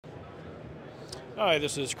Hi,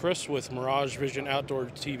 this is Chris with MirageVision Outdoor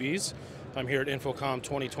TVs. I'm here at InfoComm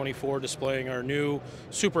 2024 displaying our new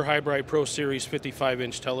Super High Bright Pro Series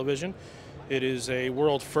 55-inch television. It is a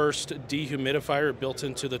world first dehumidifier built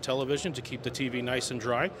into the television to keep the TV nice and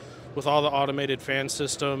dry. With all the automated fan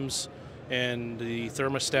systems and the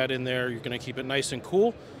thermostat in there, you're going to keep it nice and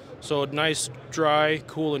cool. So a nice, dry,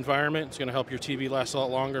 cool environment. It's going to help your TV last a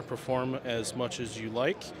lot longer, perform as much as you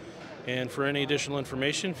like. And for any additional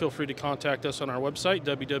information, feel free to contact us on our website,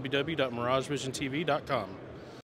 www.miragevisiontv.com.